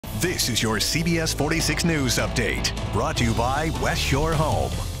This is your CBS 46 News Update, brought to you by West Shore Home.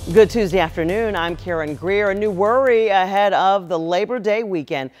 Good Tuesday afternoon. I'm Karen Greer. A new worry ahead of the Labor Day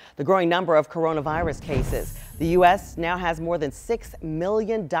weekend, the growing number of coronavirus cases. The U.S. now has more than 6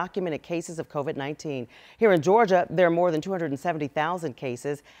 million documented cases of COVID-19. Here in Georgia, there are more than 270,000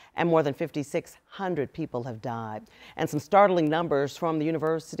 cases and more than 5,600 people have died. And some startling numbers from the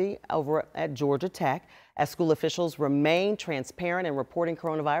university over at Georgia Tech as school officials remain transparent in reporting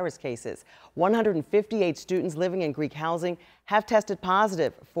coronavirus cases. 158 students living in Greek housing have tested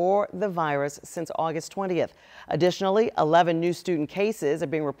positive for the virus since August 20th. Additionally, 11 new student cases are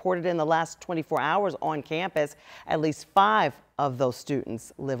being reported in the last 24 hours on campus. At least 5 of those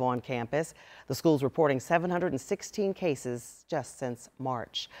students live on campus. The school's reporting 716 cases just since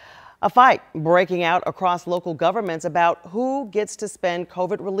March. A fight breaking out across local governments about who gets to spend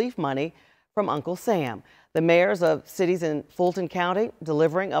COVID relief money from Uncle Sam. The mayors of cities in Fulton County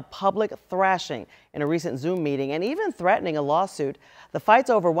delivering a public thrashing in a recent Zoom meeting and even threatening a lawsuit. The fight's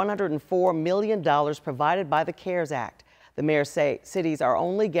over $104 million provided by the CARES Act. The mayors say cities are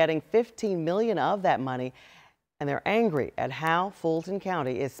only getting $15 million of that money, and they're angry at how Fulton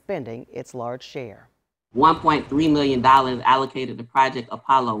County is spending its large share. $1.3 million allocated to Project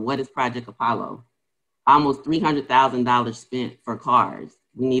Apollo. What is Project Apollo? Almost $300,000 spent for cars.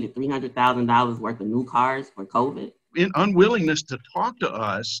 We needed $300,000 worth of new cars for COVID. Unwillingness to talk to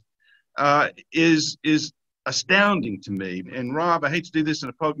us is astounding to me. And Rob, I hate to do this in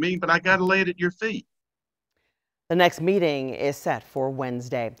a public meeting, but I got to lay it at your feet. The next meeting is set for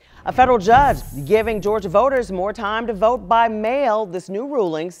Wednesday. A federal judge giving Georgia voters more time to vote by mail. This new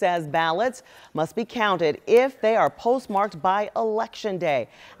ruling says ballots must be counted if they are postmarked by Election Day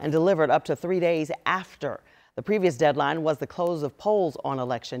and delivered up to 3 days after. The previous deadline was the close of polls on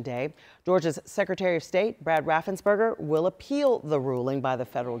Election Day. Georgia's Secretary of State, Brad Raffensperger, will appeal the ruling by the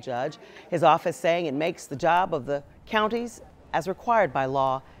federal judge. His office saying it makes the job of the counties, as required by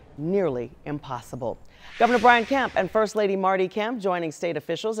law, nearly impossible. Governor Brian Kemp and First Lady Marty Kemp joining state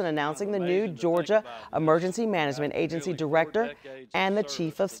officials in announcing the new Georgia Emergency Management Agency Director and the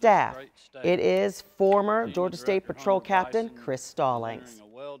Chief of Staff. It is former Georgia State Patrol Captain Chris Stallings.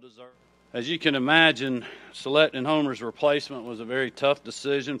 As you can imagine, selecting Homer's replacement was a very tough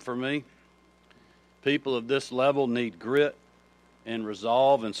decision for me. People of this level need grit and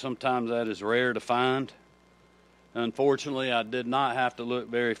resolve, and sometimes that is rare to find. Unfortunately, I did not have to look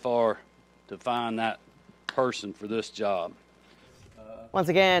very far to find that person for this job. Once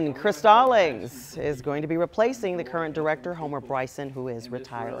again, Chris Stallings is going to be replacing the current director, Homer Bryson, who is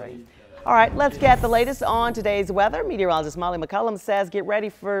retiring. All right, let's get the latest on today's weather. Meteorologist Molly McCullum says get ready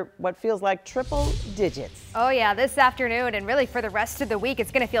for what feels like triple digits. Oh yeah, this afternoon and really for the rest of the week,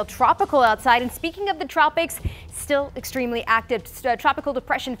 it's going to feel tropical outside. And speaking of the tropics, still extremely active tropical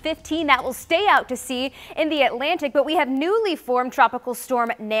depression 15 that will stay out to sea in the Atlantic. But we have newly formed tropical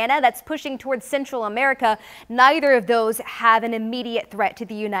storm Nana that's pushing towards Central America. Neither of those have an immediate threat to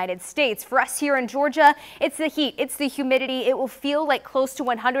the United States. For us here in Georgia, it's the heat, it's the humidity. It will feel like close to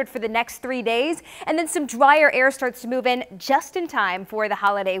 100 for the next 3 days, and then some drier air starts to move in just in time for the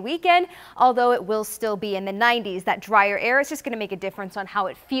holiday weekend, although it will still be in the 90s. That drier air is just going to make a difference on how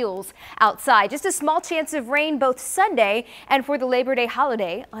it feels outside. Just a small chance of rain both Sunday and for the Labor Day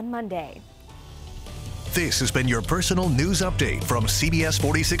holiday on Monday. This has been your personal news update from CBS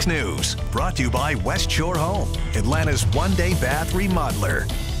 46 News, brought to you by West Shore Home, Atlanta's one-day bath remodeler.